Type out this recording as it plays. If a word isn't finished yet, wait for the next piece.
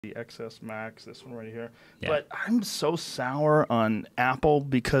the XS Max, this one right here. Yeah. But I'm so sour on Apple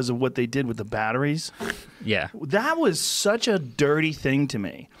because of what they did with the batteries. Yeah. That was such a dirty thing to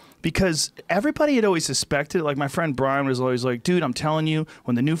me. Because everybody had always suspected, like my friend Brian was always like, dude, I'm telling you,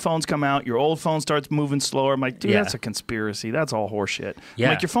 when the new phones come out, your old phone starts moving slower. I'm like, dude, that's a conspiracy. That's all horseshit. Yeah.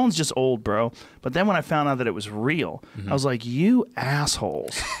 I'm like, your phone's just old, bro. But then when I found out that it was real, I was like, you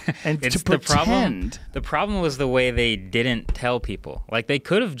assholes. And to pretend. The problem was the way they didn't tell people. Like, they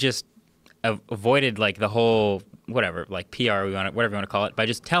could have just avoided, like, the whole whatever, like PR, whatever you want to call it, by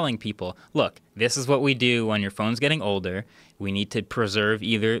just telling people, look, this is what we do when your phone's getting older. We need to preserve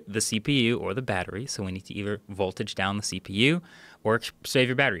either the CPU or the battery, so we need to either voltage down the CPU or save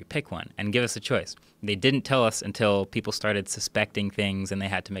your battery. Pick one and give us a choice. They didn't tell us until people started suspecting things and they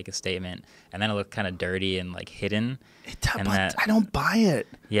had to make a statement, and then it looked kind of dirty and like hidden. But I don't buy it.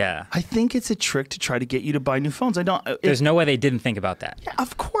 Yeah. I think it's a trick to try to get you to buy new phones. There's no way they didn't think about that. Yeah,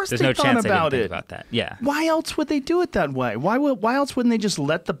 of course There's they no thought chance about they didn't it. think about that. Yeah. Why else would they do it that way? Why else wouldn't they just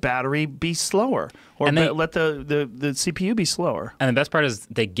let the battery be slower or let the CPU be slower? And the best part is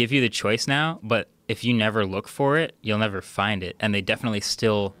they give you the choice now, but if you never look for it, you'll never find it. And they definitely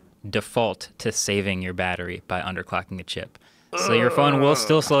still default to saving your battery by underclocking the chip. So your phone will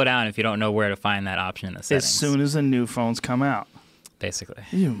still slow down if you don't know where to find that option in the settings. As soon as the new phones come out. Basically.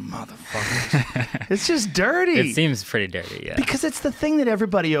 You motherfuckers. It's just dirty. It seems pretty dirty, yeah. Because it's the thing that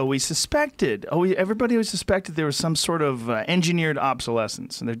everybody always suspected. Everybody always suspected there was some sort of engineered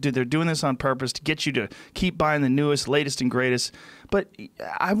obsolescence. And they're doing this on purpose to get you to keep buying the newest, latest, and greatest. But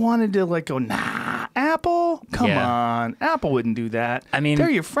I wanted to go, nah, Apple? Come on. Apple wouldn't do that. I mean, they're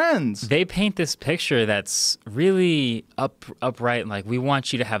your friends. They paint this picture that's really upright. Like, we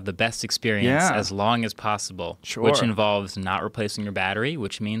want you to have the best experience as long as possible. Sure. Which involves not replacing your battery,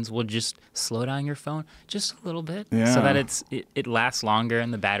 which means we'll just slow down your phone just a little bit so that it lasts longer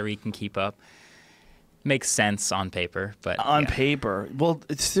and the battery can keep up. Makes sense on paper, but on paper, well,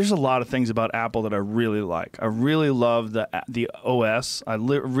 there's a lot of things about Apple that I really like. I really love the OS. I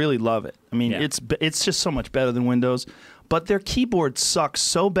really love it. I mean, it's just so much better than Windows. But their keyboard sucks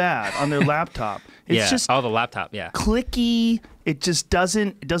so bad on their laptop. It's just the laptop, clicky. It just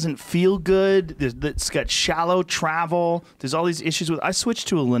doesn't feel good. It's got shallow travel. There's all these issues with. I switched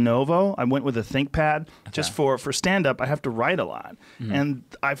to a Lenovo. I went with a ThinkPad just for stand up. I have to write a lot, and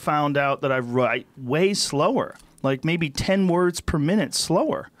I found out that I write way slower, like maybe 10 words per minute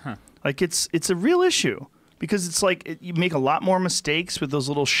slower. Like it's a real issue because it's like you make a lot more mistakes with those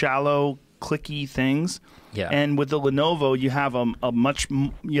little shallow, clicky things. Yeah. And with the Lenovo, you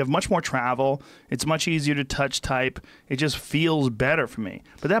have much more travel. It's much easier to touch type. It just feels better for me.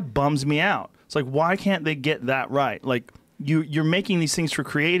 But that bums me out. It's like, why can't they get that right? Like you're making these things for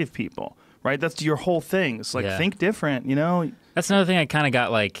creative people, right? That's your whole thing. It's like think different, you know? That's another thing I kind of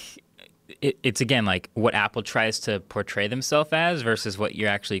got like. It's again like what Apple tries to portray themselves as versus what you're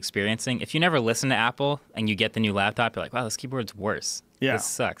actually experiencing. If you never listen to Apple and you get the new laptop, you're like, wow, this keyboard's worse. Yeah. This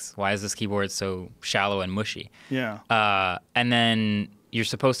sucks. Why is this keyboard so shallow and mushy? Yeah. And then you're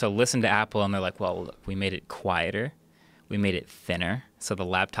supposed to listen to Apple and they're like, well, look, we made it quieter. We made it thinner. So the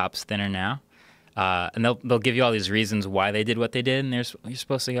laptop's thinner now. And they'll give you all these reasons why they did what they did. And you're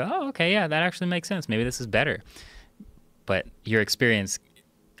supposed to go, oh, okay, yeah, that actually makes sense. Maybe this is better. But your experience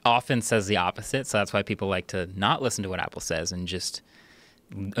often says the opposite. So that's why people like to not listen to what Apple says and just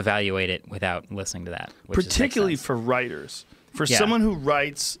evaluate it without listening to that. Particularly for writers. For someone who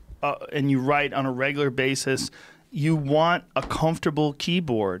writes and you write on a regular basis, you want a comfortable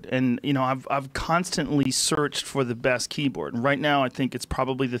keyboard. And, you know, I've constantly searched for the best keyboard. And right now I think it's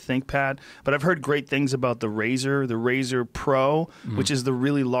probably the ThinkPad. But I've heard great things about the Razer Pro, which is the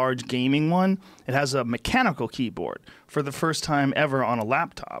really large gaming one. It has a mechanical keyboard for the first time ever on a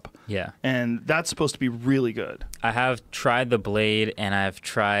laptop. Yeah. And that's supposed to be really good. I have tried the Blade, and I've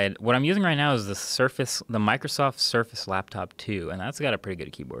tried... What I'm using right now is the Microsoft Surface Laptop 2, and that's got a pretty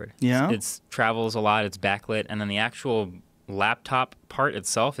good keyboard. Yeah? It travels a lot, it's backlit, and then the actual laptop part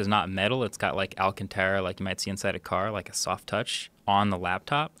itself is not metal. It's got like Alcantara, like you might see inside a car, like a soft touch on the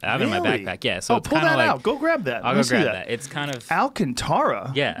laptop. I have it in my backpack, yeah. So it's pull that like, out. Go grab that. I'll go grab that. It's kind of...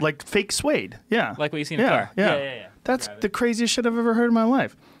 Alcantara? Yeah. Like fake suede. Yeah. Like what you see in a car. Yeah. That's the craziest shit I've ever heard in my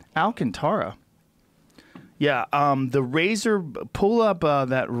life. Alcantara. Yeah, the Razer, pull up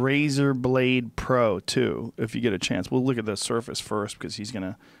that Razer Blade Pro, too, if you get a chance. We'll look at the Surface first because he's going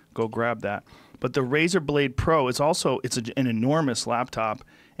to go grab that. But the Razer Blade Pro, it's an enormous laptop,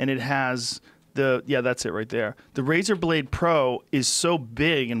 and it has that's it right there. The Razer Blade Pro is so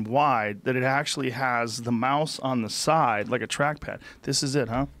big and wide that it actually has the mouse on the side like a trackpad. This is it,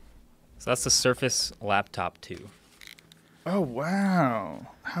 huh? So that's the Surface Laptop 2. Oh, wow.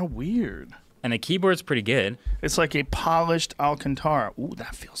 How weird. And the keyboard's pretty good. It's like a polished Alcantara. Ooh,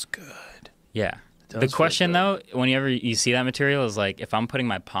 that feels good. Yeah. It The does question, feel good. though, whenever you see that material is like, if I'm putting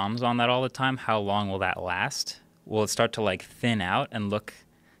my palms on that all the time, how long will that last? Will it start to like thin out and look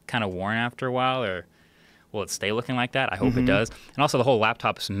kind of worn after a while, or will it stay looking like that? I hope it does. And also the whole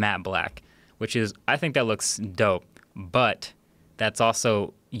laptop is matte black, which is, I think that looks dope, but that's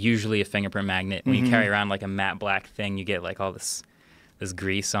also usually a fingerprint magnet. When you carry around like a matte black thing, you get like all this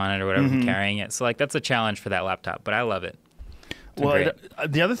grease on it or whatever from carrying it. So like that's a challenge for that laptop, but I love it. Well,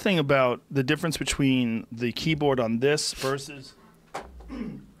 the other thing about the difference between the keyboard on this versus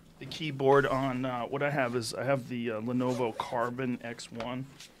the keyboard on what I have is I have the Lenovo Carbon X1.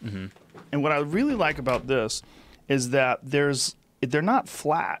 And what I really like about this is that they're not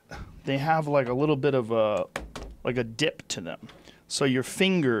flat. They have like a little bit of a dip to them. So your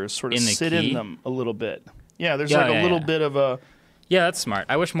fingers sort of sit in them a little bit. Yeah, there's like a little bit of a... Yeah, that's smart.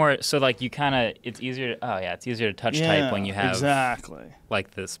 I wish more. So like you kind of, it's easier. It's easier to touch type when you have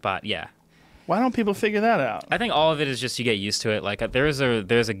like the spot. Yeah. Why don't people figure that out? I think all of it is just you get used to it. Like there's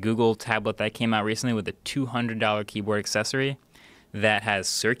a Google tablet that came out recently with a $200 keyboard accessory that has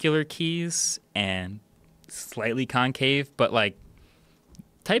circular keys and slightly concave, but like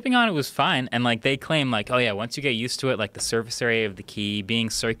typing on it was fine. And like they claim like, oh yeah, once you get used to it, like the surface area of the key being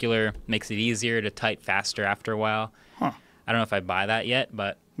circular makes it easier to type faster after a while. Huh. I don't know if I buy that yet,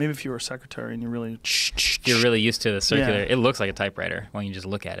 but maybe if you were a secretary and you're really used to the circular, it looks like a typewriter when you just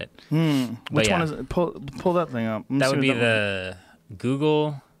look at it. Which one is it? Pull that thing up. That would be the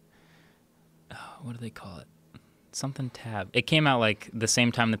Google. What do they call it? Something tab. It came out like the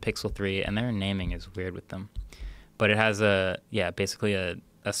same time the Pixel 3, and their naming is weird with them. But it has basically a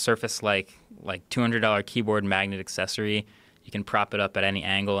Surface like $200 keyboard magnet accessory. You can prop it up at any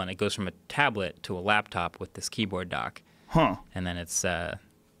angle, and it goes from a tablet to a laptop with this keyboard dock. Huh. And then it's kind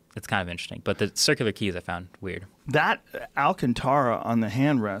of interesting. But the circular keys I found weird. That Alcantara on the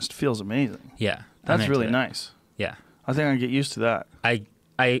handrest feels amazing. Yeah. That's really nice. Yeah. I think I can get used to that.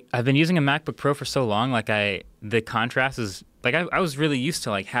 I've been using a MacBook Pro for so long, like the contrast is like I was really used to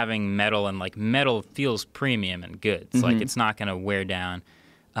like having metal, and like metal feels premium and good. It's like it's not gonna wear down.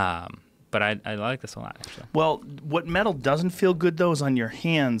 But I like this a lot, actually. Well, what metal doesn't feel good, though, is on your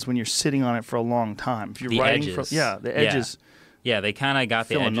hands when you're sitting on it for a long time. If you're writing edges. the edges. Yeah, they kind of got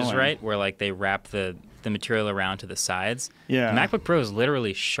the edges annoying. right, where like they wrap the material around to the sides. Yeah. The MacBook Pro is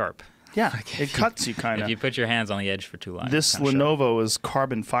literally sharp. Yeah, it cuts you kind of. If you put your hands on the edge for too long. This Lenovo is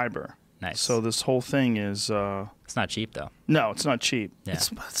carbon fiber. Nice. So this whole thing is... it's not cheap, though. No, it's not cheap. Yeah.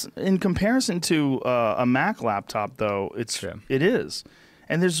 It's in comparison to a Mac laptop, though, it is.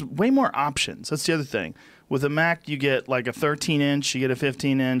 And there's way more options. That's the other thing. With a Mac, you get like a 13-inch, you get a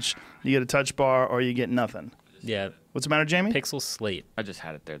 15-inch, you get a touch bar, or you get nothing. Yeah. What's the matter, Jamie? Pixel Slate. I just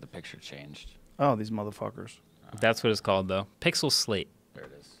had it there. The picture changed. Oh, these motherfuckers. That's what it's called, though. Pixel Slate. There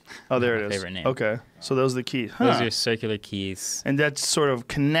it is. Oh, there it My is. favorite name. Okay. So those are the keys. Those are circular keys. And that sort of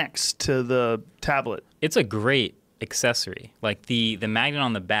connects to the tablet. It's a great accessory. Like the magnet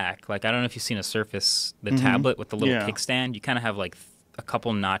on the back, like I don't know if you've seen a Surface, the tablet with the little kickstand, you kind of have like a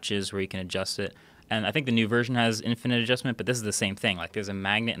couple notches where you can adjust it. And I think the new version has infinite adjustment, but this is the same thing. Like there's a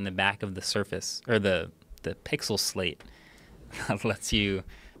magnet in the back of the Surface, or the Pixel Slate that lets you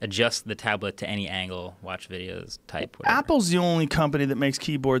adjust the tablet to any angle, watch videos, type, whatever. Apple's the only company that makes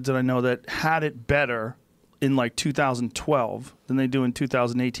keyboards that I know that had it better in like 2012 than they do in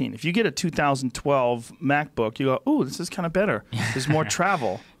 2018. If you get a 2012 MacBook, you go, ooh, this is kind of better. There's more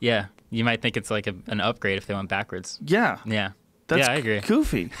travel. Yeah, you might think it's like an upgrade if they went backwards. Yeah. Yeah. That's I agree.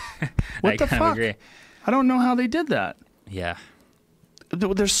 Goofy. What I the kind fuck? of agree. I don't know how they did that. Yeah.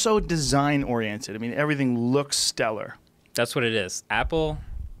 They're so design oriented. I mean, everything looks stellar. That's what it is. Apple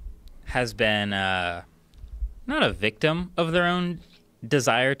has been not a victim of their own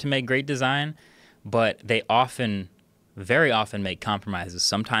desire to make great design, but they very often make compromises,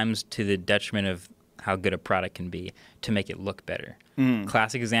 sometimes to the detriment of how good a product can be, to make it look better.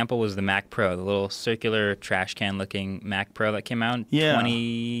 Classic example was the Mac Pro, the little circular trash can looking Mac Pro that came out in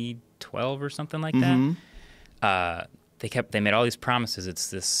 2012 or something like that. They made all these promises. It's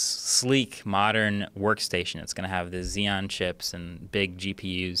this sleek, modern workstation. It's going to have the Xeon chips and big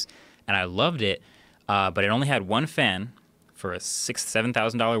GPUs, and I loved it. But it only had one fan for a $7,000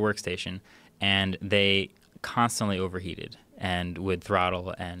 workstation, and they constantly overheated and would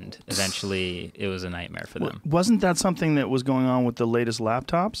throttle, and eventually it was a nightmare for them. Wasn't that something that was going on with the latest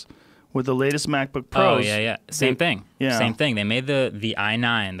laptops? With the latest MacBook Pros? Oh, yeah. Same thing. Yeah. Same thing. They made the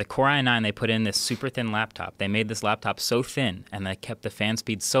i9, the Core i9, they put in this super thin laptop. They made this laptop so thin, and they kept the fan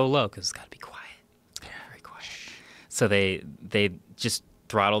speed so low because it's got to be quiet. It's got to be very quiet. So they just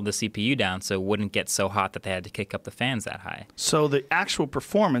throttled the CPU down so it wouldn't get so hot that they had to kick up the fans that high. So the actual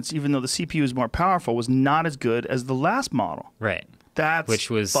performance, even though the CPU is more powerful, was not as good as the last model. Right. That's which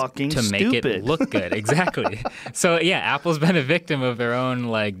was fucking to make stupid. it look good. Exactly. So yeah, Apple's been a victim of their own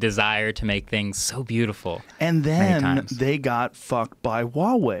like desire to make things so beautiful. And many then times. they got fucked by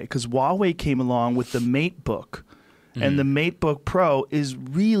Huawei because Huawei came along with the MateBook. And the MateBook Pro is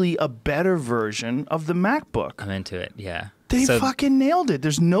really a better version of the MacBook. I'm into it. Yeah. They So fucking nailed it.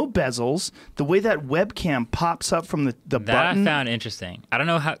 There's no bezels. The way that webcam pops up from the that button, I found interesting. I don't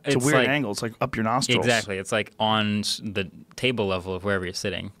know how it's a weird like, angle. It's like up your nostrils. Exactly. It's like on the table level of wherever you're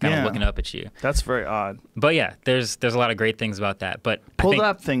sitting, kind Yeah. of looking up at you. That's very odd. But yeah, there's a lot of great things about that. But I Pull think,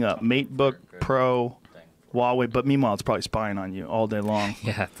 that thing up. MateBook Pro, Huawei. But meanwhile, it's probably spying on you all day long.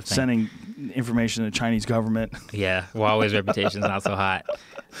 Yeah, that's the thing. Sending information to the Chinese government. Yeah, Huawei's reputation's not so hot.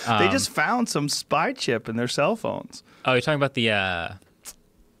 They just found some spy chip in their cell phones. Oh, you're talking about the.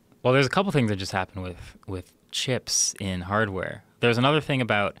 Well, there's a couple things that just happened with chips in hardware. There's another thing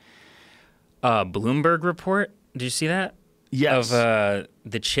about Bloomberg report. Did you see that? Yes. Of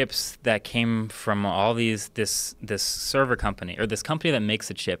the chips that came from all this server company or this company that makes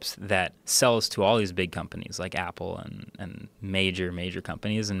the chips that sells to all these big companies like Apple and major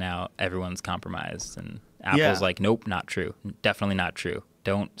companies, and now everyone's compromised and Apple's like, nope, not true, definitely not true.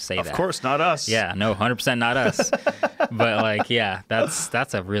 Don't say that. Of course, not us. Yeah, no, 100% not us. But like, yeah,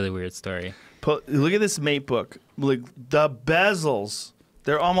 that's a really weird story. Look at this MateBook. Like the bezels,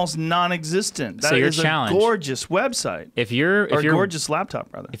 they're almost non-existent. So That your is challenge- a gorgeous website. If you're Gorgeous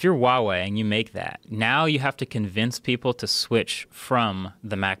laptop, rather. If you're Huawei and you make that, now you have to convince people to switch from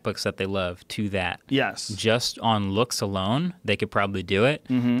the MacBooks that they love to that. Yes. Just on looks alone, they could probably do it.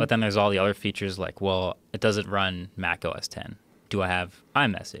 Mm-hmm. But then there's all the other features like, well, it doesn't run Mac OS X. Do I have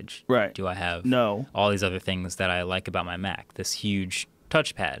iMessage? Right. Do I have No. all these other things that I like about my Mac? This huge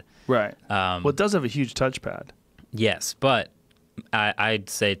touchpad. Right. Well, it does have a huge touchpad. Yes, but I'd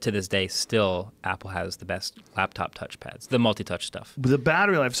say to this day, still, Apple has the best laptop touchpads, the multi-touch stuff. But the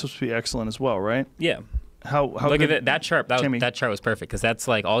battery life is supposed to be excellent as well, right? Yeah. How Look good? at that chart. Jimmy. That chart was perfect because that's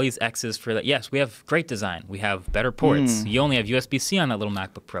like all these X's for that. Yes, we have great design. We have better ports. You only have USB-C on that little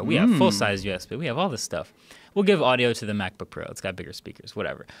MacBook Pro. We have full-size USB. We have all this stuff. We'll give audio to the MacBook Pro. It's got bigger speakers,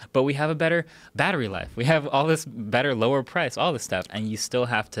 whatever. But we have a better battery life. We have all this better, lower price, all this stuff, and you still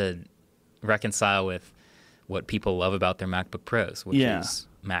have to reconcile with what people love about their MacBook Pros, which is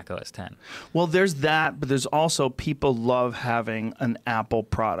Mac OS X. Well, there's that, but there's also people love having an Apple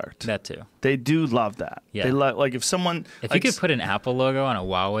product. That too. They do love that. Yeah. They like if someone If like, you could put an Apple logo on a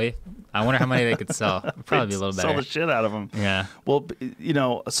Huawei, I wonder how many they could sell. It'd probably be a little sell better. the shit out of them. Yeah. Well, you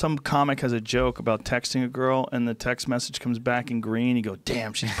know, some comic has a joke about texting a girl, and the text message comes back in green. You go,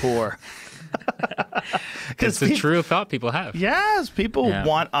 "Damn, she's poor." It's a true thought people have. Yes, people Yeah.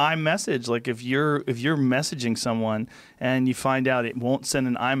 want iMessage. Like if you're messaging someone and you find out it won't send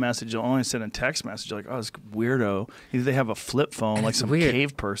an iMessage, it'll only send a text message. You're like, oh, this weirdo. Either they have a flip phone, like it's some weird.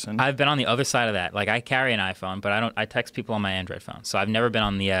 cave person. I've been on the other side of that. Like I carry an iPhone, but I text people on my Android phone. So I've never been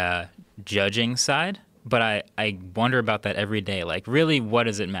on the judging side, but I wonder about that every day. Like really, what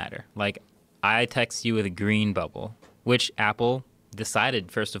does it matter? Like I text you with a green bubble, which Apple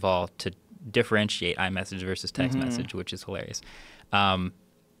decided first of all to differentiate iMessage versus text message, which is hilarious.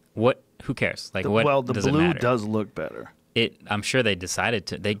 Who cares? Like what the does it blue matter? does look better. I'm sure they decided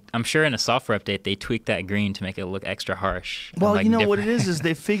to. I'm sure in a software update they tweaked that green to make it look extra harsh. and, Well, like, you know what it different. is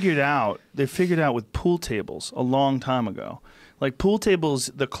they figured out with pool tables a long time ago. Like pool tables,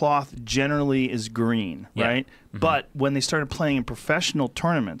 the cloth generally is green, Yeah. right? But when they started playing in professional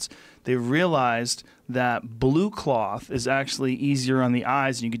tournaments, they realized that blue cloth is actually easier on the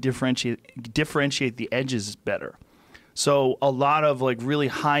eyes, and you can differentiate the edges better. So a lot of like really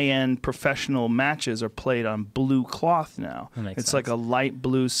high-end professional matches are played on blue cloth now. That makes It's like sense. a light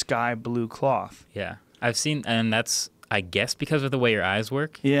blue, sky blue cloth. Yeah, I've seen, and that's I guess because of the way your eyes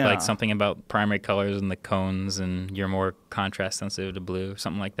work. Yeah. Like something about primary colors and the cones, and you're more contrast sensitive to blue,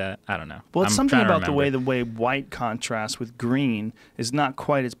 something like that. I don't know. Well, it's I'm something trying to about the remember. way white contrasts with green is not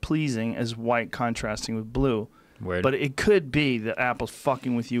quite as pleasing as white contrasting with blue. Word. But it could be that Apple's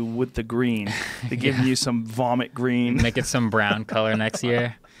fucking with you with the green. They're giving you some vomit green. Make it some brown color next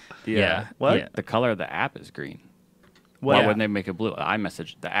year. Yeah. What? Yeah. The color of the app is green. Well, Why wouldn't they make it blue?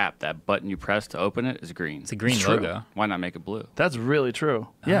 iMessage, the app, that button you press to open it is green. It's a green It's true. logo. Why not make it blue? That's really true.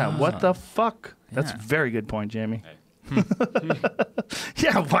 Yeah, what the fuck? That's a Yeah. very good point, Jamie.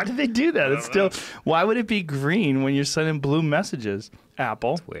 Yeah, why did they do that? It's still why would it be green when you're sending blue messages?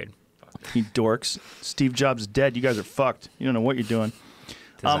 Apple. Weird. You dorks. Steve Jobs is dead. You guys are fucked. You don't know what you're doing.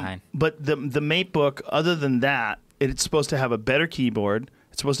 Design. But the MateBook, other than that, it's supposed to have a better keyboard.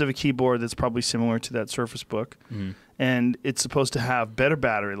 It's supposed to have a keyboard that's probably similar to that Surface Book. And it's supposed to have better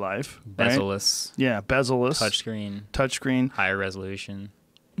battery life. Bezel-less. Right? Yeah, bezel-less. Touchscreen. Higher resolution.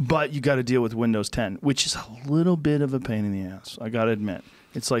 But you got to deal with Windows 10, which is a little bit of a pain in the ass, I got to admit.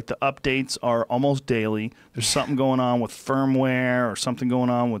 It's like the updates are almost daily. There's something going on with firmware or something going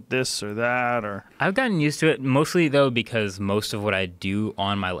on with this or that. Or I've gotten used to it, mostly, though, because most of what I do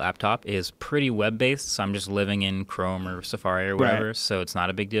on my laptop is pretty web-based. So I'm just living in Chrome or Safari or whatever, Right. so it's not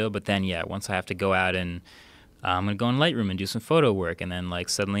a big deal. But then, yeah, once I have to go out and I'm going to go in Lightroom and do some photo work, and then, like,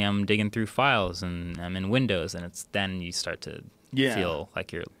 suddenly I'm digging through files and I'm in Windows, and it's then you start to feel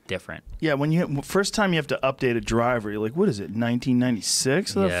like you're different. Yeah, when you first time you have to update a driver, you're like, what is it,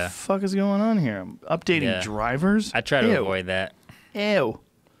 1996? What the fuck is going on here? I'm updating drivers? I try to avoid that. Ew.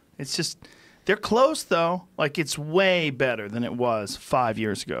 It's just, they're close, though. Like, it's way better than it was 5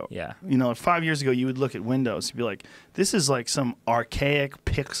 years ago. Yeah. You know, 5 years ago, you would look at Windows, you'd be like, this is like some archaic,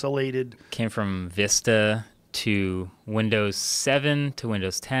 pixelated... Came from Vista to Windows 7 to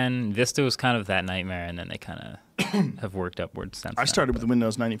Windows 10. Vista was kind of that nightmare, and then they kind of have worked upwards since I started with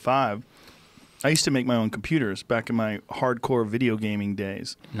Windows 95. I used to make my own computers back in my hardcore video gaming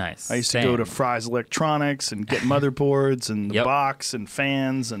days. Nice. I used to go to Fry's Electronics and get motherboards and the box and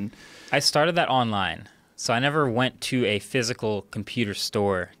fans. And I started that online. So I never went to a physical computer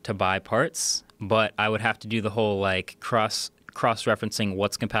store to buy parts, but I would have to do the whole like cross-referencing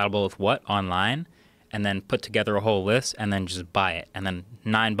what's compatible with what online, and then put together a whole list and then just buy it. And then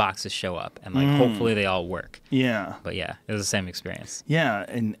 9 boxes show up, and like hopefully they all work. Yeah. But yeah, it was the same experience. Yeah,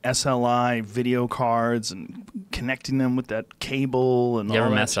 and SLI video cards and connecting them with that cable and all that. You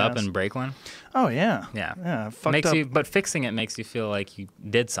ever mess up and break one? Oh, yeah. Yeah. Yeah, fucked up. But fixing it makes you feel like you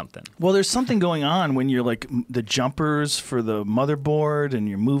did something. Well, there's something going on when you're like the jumpers for the motherboard and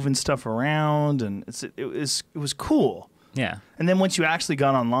you're moving stuff around, and it was cool. Yeah. And then once you actually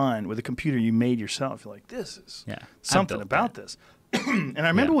got online with a computer you made yourself, you're like, this is something about this. And I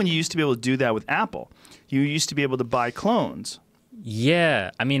remember when you used to be able to do that with Apple. You used to be able to buy clones.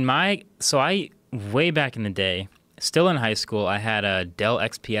 Yeah. I mean, way back in the day, still in high school, I had a Dell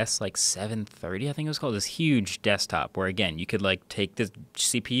XPS like 730, I think it was called, this huge desktop where, again, you could like take the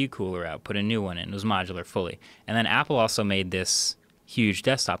CPU cooler out, put a new one in. It was modular fully. And then Apple also made this huge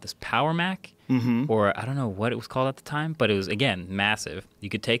desktop, this Power Mac. Or I don't know what it was called at the time, but it was, again, massive. You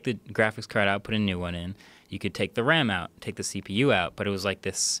could take the graphics card out, put a new one in. You could take the RAM out, take the CPU out, but it was like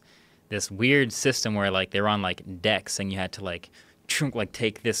this weird system where like they were on like decks, and you had to like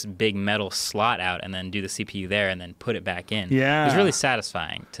take this big metal slot out and then do the CPU there and then put it back in. Yeah. It was really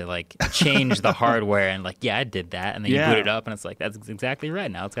satisfying to like change the hardware and like, yeah, I did that. And then you boot it up and it's like, that's exactly right.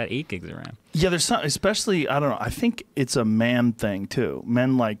 Now it's got 8 gigs of RAM. Yeah, there's some, especially, I don't know, I think it's a man thing too.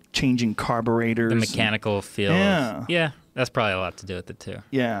 Men like changing carburetors. The mechanical feel. Yeah, that's probably a lot to do with it too.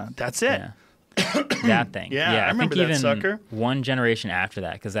 Yeah, that's it. Yeah. That thing. Yeah, I remember think that even sucker. one generation after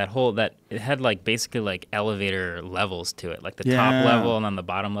that, because it had like basically like elevator levels to it, like the top level and then the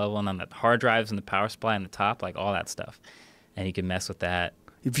bottom level, and then the hard drives and the power supply and the top, like all that stuff. And you could mess with that.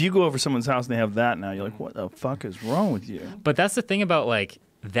 If you go over someone's house and they have that now, you're like, what the fuck is wrong with you? But that's the thing about like,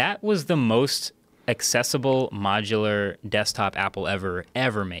 that was the most accessible modular desktop Apple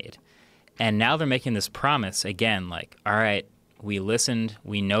ever made. And now they're making this promise again, like, all right, we listened.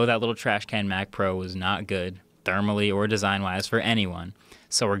 We know that little trash can Mac Pro was not good thermally or design-wise for anyone.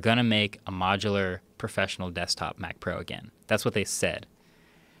 So we're going to make a modular professional desktop Mac Pro again. That's what they said.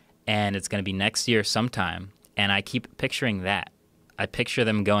 And it's going to be next year sometime. And I keep picturing that. I picture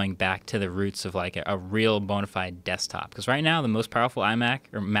them going back to the roots of like a real bona fide desktop. Because right now, the most powerful iMac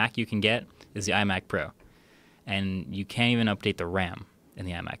or Mac you can get is the iMac Pro. And you can't even update the RAM in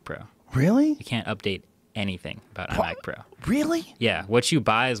the iMac Pro. Really? You can't update anything about iMac Pro. Really? Yeah, what you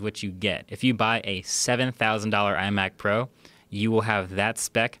buy is what you get. If you buy a $7,000 iMac Pro, you will have that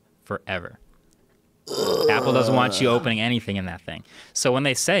spec forever. Apple doesn't want you opening anything in that thing. So when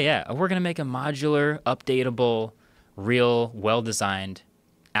they say, we're going to make a modular, updatable, real, well-designed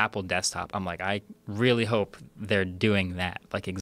Apple desktop, I'm like, I really hope they're doing that. Like